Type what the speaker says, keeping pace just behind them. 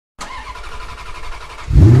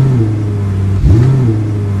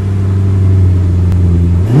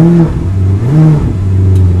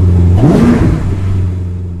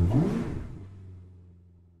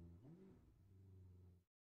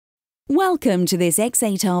Welcome to this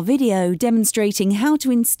X8R video demonstrating how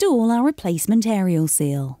to install our replacement aerial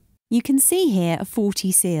seal. You can see here a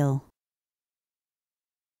 40 seal.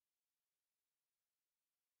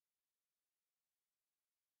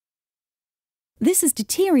 This has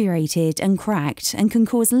deteriorated and cracked and can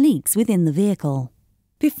cause leaks within the vehicle.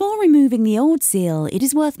 Before removing the old seal, it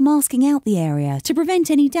is worth masking out the area to prevent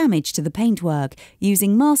any damage to the paintwork,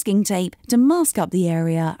 using masking tape to mask up the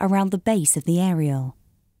area around the base of the aerial.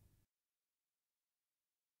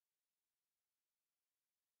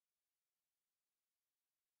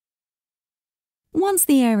 Once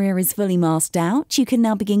the area is fully masked out, you can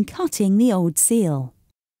now begin cutting the old seal.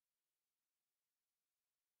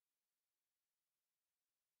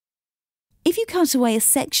 If you cut away a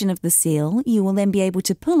section of the seal, you will then be able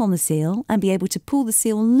to pull on the seal and be able to pull the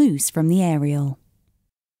seal loose from the aerial.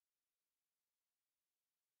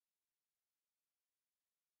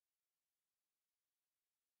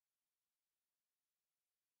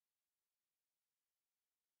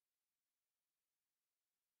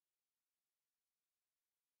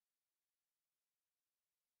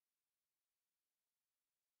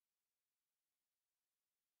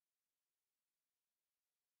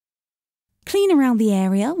 Clean around the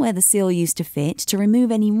area where the seal used to fit to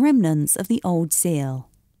remove any remnants of the old seal.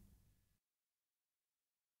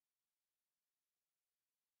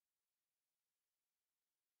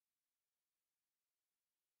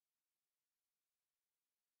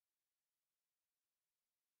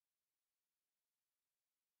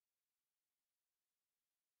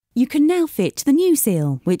 You can now fit the new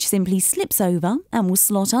seal, which simply slips over and will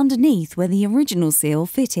slot underneath where the original seal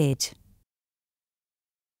fitted.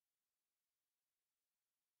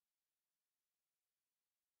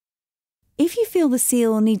 If you feel the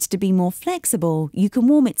seal needs to be more flexible, you can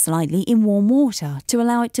warm it slightly in warm water to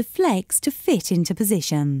allow it to flex to fit into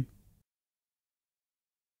position.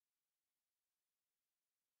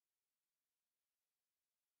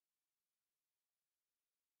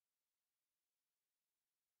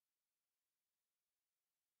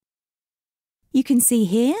 You can see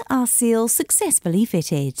here our seal successfully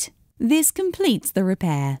fitted. This completes the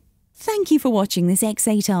repair. Thank you for watching this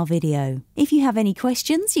X8R video. If you have any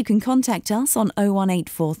questions, you can contact us on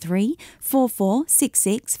 01843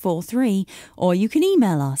 446643 or you can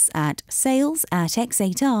email us at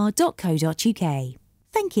sales@x8r.co.uk.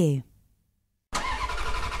 Thank you.